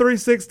John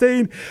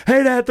 3:16.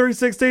 Hey, Dad,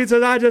 3:16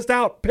 says I just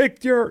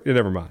outpicked your.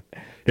 Never mind.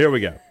 Here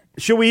we go.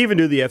 Should we even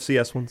do the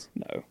FCS ones?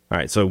 No. All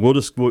right, so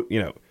we'll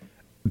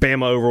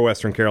Bama over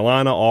Western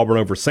Carolina, Auburn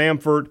over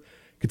Samford,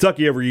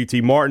 Kentucky over UT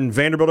Martin,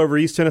 Vanderbilt over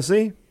East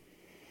Tennessee.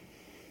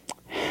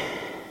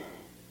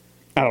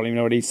 I don't even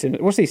know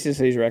what's East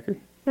Tennessee's record.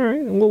 All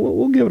right,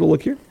 we'll give it a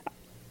look here.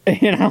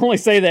 And I only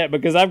say that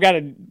because I got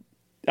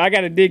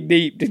to dig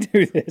deep to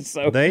do this.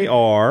 So they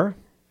are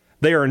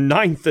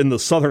 9th in the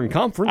Southern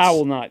Conference. I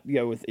will not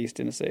go with East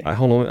Tennessee.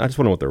 Hold on, I just want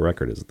to know what their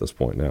record is at this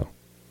point now.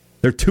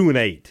 They're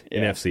 2-8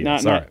 in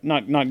FCS.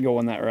 Not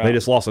going that route. They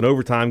just lost an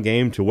overtime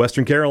game to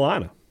Western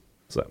Carolina.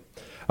 So,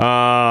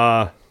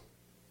 all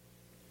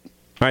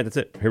right, that's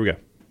it. Here we go.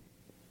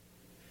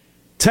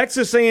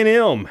 Texas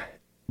A&M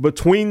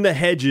between the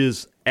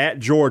hedges at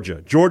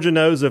Georgia. Georgia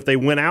knows if they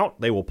win out,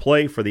 they will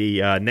play for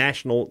the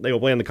national. They will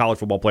play in the college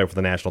football playoff for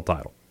the national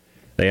title.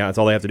 That's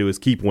all they have to do is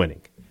keep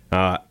winning.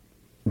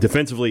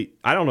 Defensively,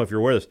 I don't know if you're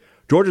aware of this.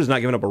 Georgia's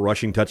not giving up a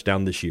rushing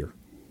touchdown this year.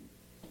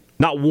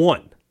 Not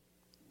one.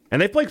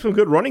 And they played some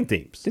good running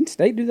teams. Didn't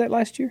State do that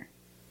last year?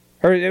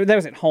 Or that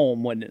was at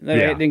home, wasn't it? They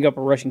didn't give up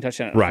a rushing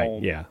touchdown at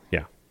home. Right,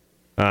 yeah.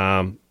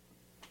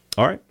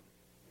 All right.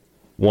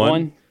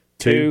 One,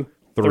 two,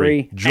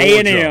 three.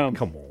 Georgia. A&M.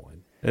 Come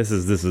on. This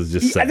is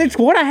just sad. That's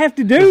what I have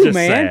to do,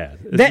 man.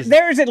 Sad.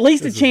 There's at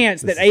least a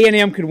chance that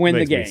A&M could win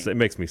the game. It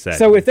makes me sad.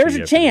 So if there's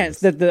a chance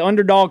that the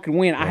underdog could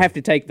win, I have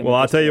to take them. Well,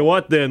 I'll tell you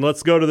what then.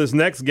 Let's go to this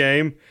next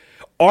game.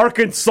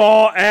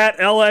 Arkansas at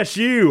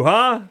LSU,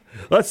 huh?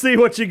 Let's see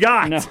what you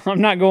got. No,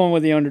 I'm not going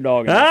with the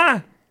underdog.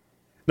 Huh?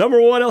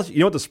 Number one, LSU. You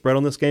know what the spread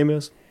on this game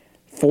is?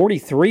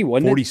 43,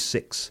 wasn't it?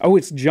 46. Oh,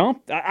 it's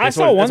jumped? I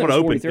saw one that was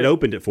 43. It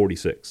opened at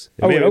 46.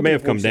 It may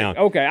have come down.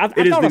 Okay.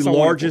 It is the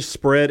largest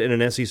spread in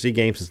an SEC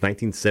game since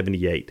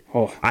 1978.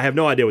 Oh. I have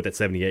no idea what that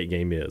 78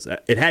 game is.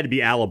 It had to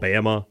be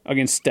Alabama.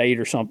 Against State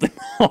or something.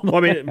 Well,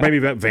 I mean, maybe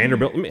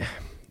Vanderbilt.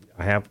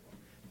 I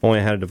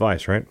only had a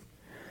device, right?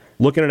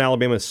 Looking at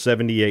Alabama's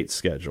 78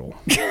 schedule.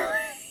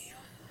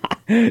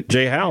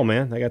 Jay Howell,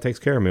 man, that guy takes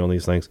care of me on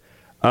these things.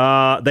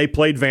 They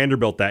played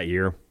Vanderbilt that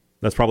year.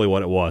 That's probably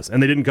what it was.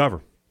 And they didn't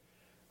cover.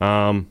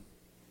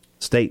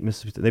 State,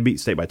 Mississippi, they beat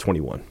State by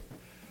 21.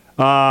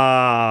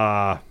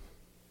 LSU?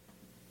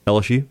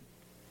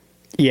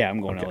 Yeah, I'm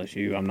going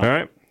LSU. I'm not. All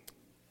right.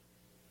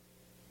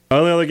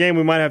 Only other game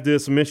we might have to do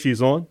some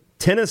issues on.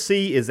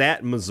 Tennessee is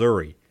at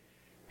Missouri.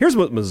 Here's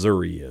what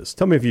Missouri is.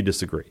 Tell me if you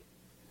disagree.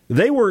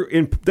 They were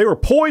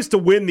poised to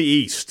win the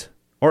East,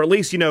 or at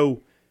least,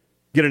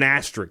 get an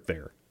asterisk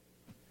there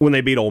when they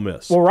beat Ole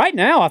Miss. Well, right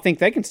now, I think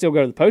they can still go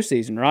to the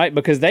postseason, right?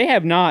 Because they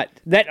have not,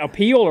 that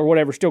appeal or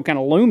whatever still kind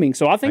of looming,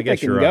 so I think they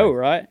can go,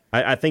 right?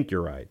 I think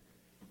you're right.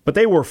 But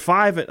they were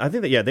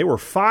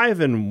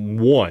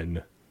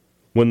 5-1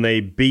 when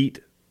they beat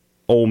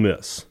Ole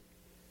Miss.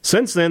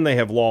 Since then, they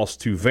have lost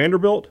to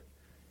Vanderbilt,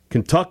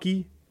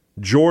 Kentucky,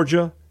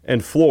 Georgia,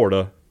 and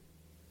Florida.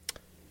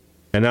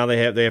 And now they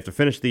have to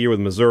finish the year with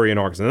Missouri and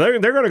Arkansas. They're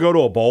going to go to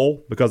a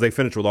bowl because they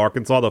finished with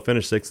Arkansas. They'll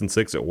finish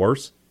 6-6 at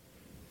worst.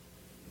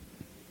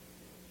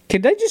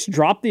 Could they just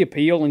drop the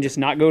appeal and just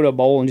not go to a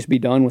bowl and just be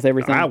done with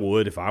everything? I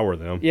would if I were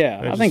them.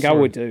 Yeah, I think I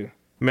would too.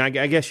 I mean,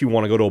 I guess you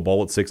want to go to a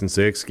bowl at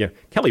 6-6. Yeah,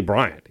 Kelly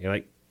Bryant,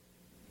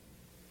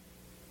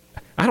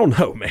 I don't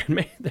know,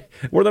 man.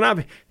 Were they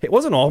not? It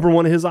wasn't Auburn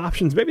one of his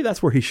options. Maybe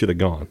that's where he should have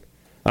gone.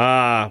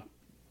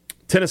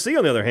 Tennessee,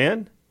 on the other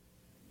hand,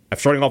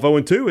 after starting off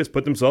 0-2, has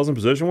put themselves in a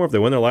position where if they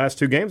win their last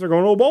two games, they're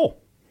going to a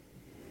bowl.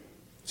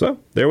 So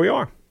there we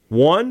are.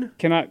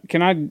 Can I?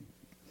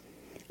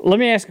 Let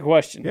me ask a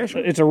question. Yeah,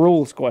 sure. It's a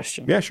rules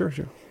question. Yeah, sure.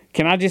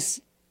 Can I just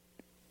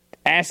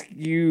ask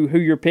you who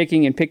you're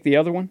picking and pick the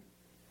other one?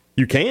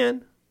 You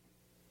can,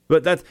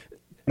 but that's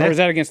or is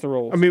that against the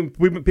rules? I mean,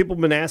 people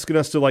have been asking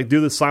us to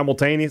do this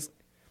simultaneous.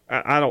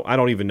 I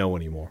don't even know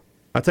anymore.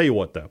 I'll tell you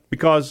what though,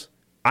 because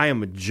I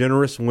am a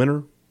generous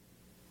winner,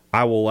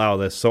 I will allow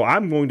this. So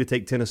I'm going to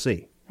take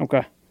Tennessee.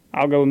 Okay,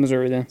 I'll go with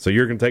Missouri then. So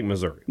you're going to take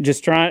Missouri.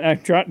 Just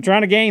trying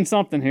to gain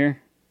something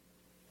here.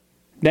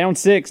 Down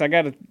 6, I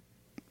got to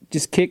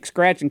just kick,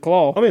 scratch, and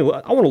claw. I mean,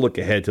 I want to look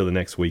ahead to the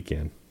next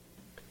weekend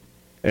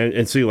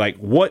and see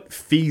what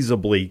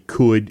feasibly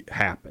could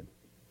happen.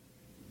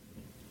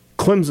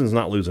 Clemson's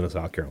not losing to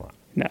South Carolina.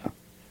 No.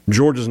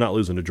 Georgia's not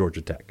losing to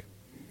Georgia Tech.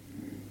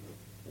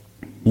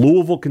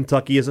 Louisville,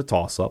 Kentucky is a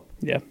toss-up.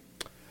 Yeah.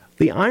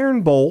 The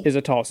Iron Bowl is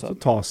a toss-up.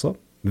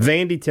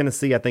 Vandy,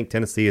 Tennessee, I think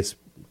Tennessee is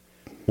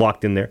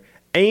locked in there.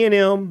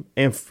 A&M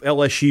and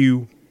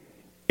LSU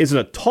isn't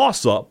a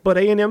toss-up, but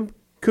A&M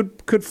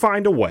could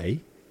find a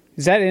way.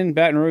 Is that in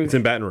Baton Rouge? It's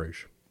in Baton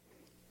Rouge.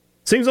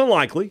 Seems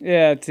unlikely.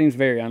 Yeah, it seems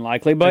very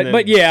unlikely.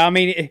 But yeah, I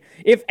mean,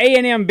 if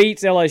A&M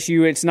beats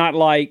LSU, it's not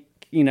like,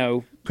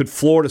 Could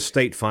Florida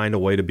State find a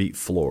way to beat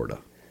Florida?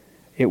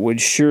 It would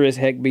sure as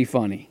heck be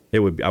funny. It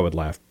would. I would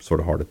laugh sort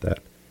of hard at that.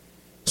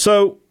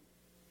 So,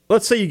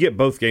 let's say you get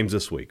both games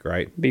this week,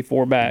 right?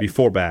 Before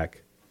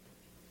back.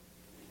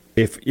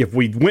 If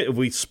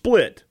we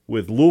split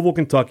with Louisville,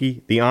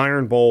 Kentucky, the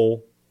Iron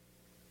Bowl,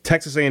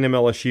 Texas A&M,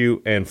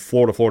 LSU, and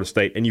Florida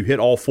State, and you hit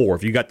all four,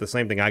 if you got the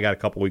same thing I got a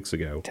couple weeks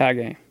ago, tie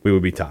game, we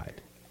would be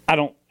tied.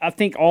 I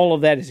think all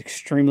of that is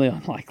extremely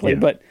unlikely,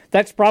 but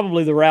that's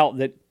probably the route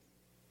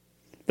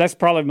that's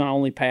probably my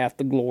only path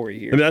to glory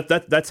here. I mean,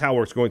 that's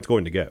how it's going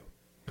to go.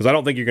 Because I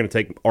don't think you're going to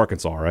take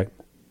Arkansas, right?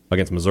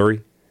 Against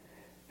Missouri?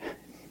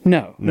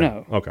 No.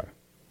 Okay.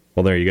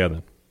 Well, there you go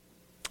then.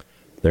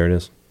 There it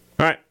is.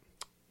 All right.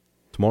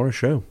 Tomorrow's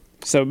show.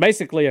 So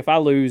basically, if I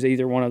lose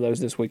either one of those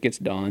this week, it's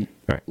done.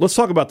 All right. Let's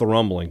talk about the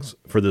rumblings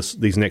for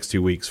these next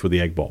 2 weeks for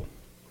the Egg Bowl.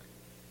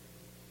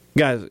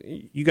 Guys,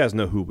 you guys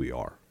know who we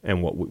are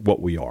and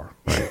what we are,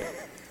 right?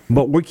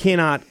 But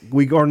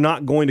we are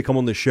not going to come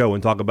on the show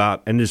and talk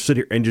about and just sit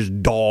here and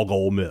just dog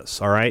Ole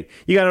Miss, all right?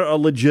 You got a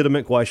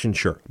legitimate question,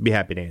 sure. I'd be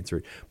happy to answer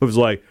it. But it's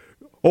like,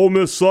 Ole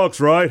Miss sucks,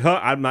 right?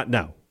 Huh?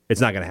 No,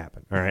 it's not going to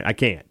happen, all right? I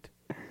can't.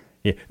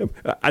 Yeah,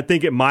 I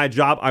think at my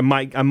job, I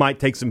might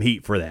take some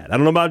heat for that. I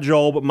don't know about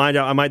Joel, but my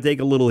job, I might take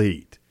a little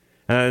heat.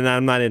 And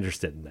I'm not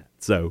interested in that.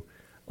 So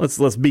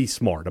let's be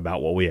smart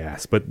about what we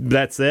ask. But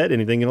that said,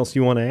 anything else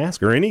you want to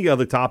ask or any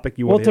other topic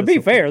you want to ask? Well, to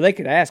be fair, they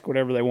could ask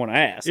whatever they want to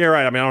ask. Yeah,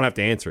 right. I mean, I don't have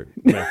to answer it.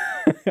 Yeah.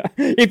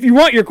 If you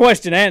want your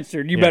question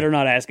answered, you better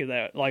not ask it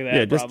like that.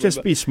 Yeah,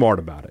 just be smart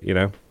about it, you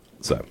know?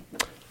 So, all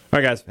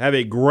right, guys, have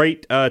a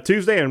great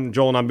Tuesday, and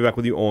Joel and I'll be back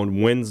with you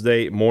on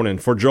Wednesday morning.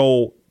 For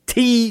Joel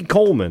T.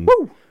 Coleman,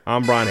 Woo!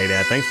 I'm Brian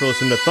Haydad. Thanks for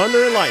listening to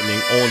Thunder and Lightning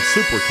on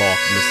Super Talk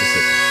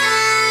Mississippi.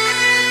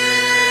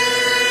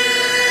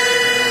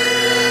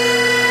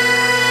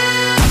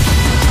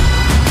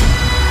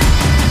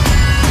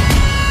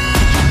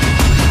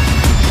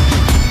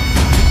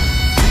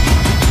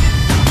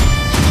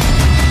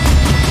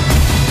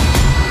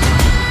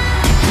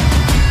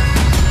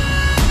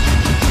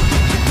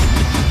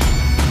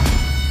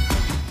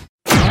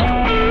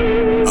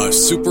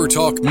 Super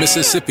Talk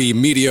Mississippi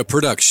Media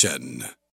Production.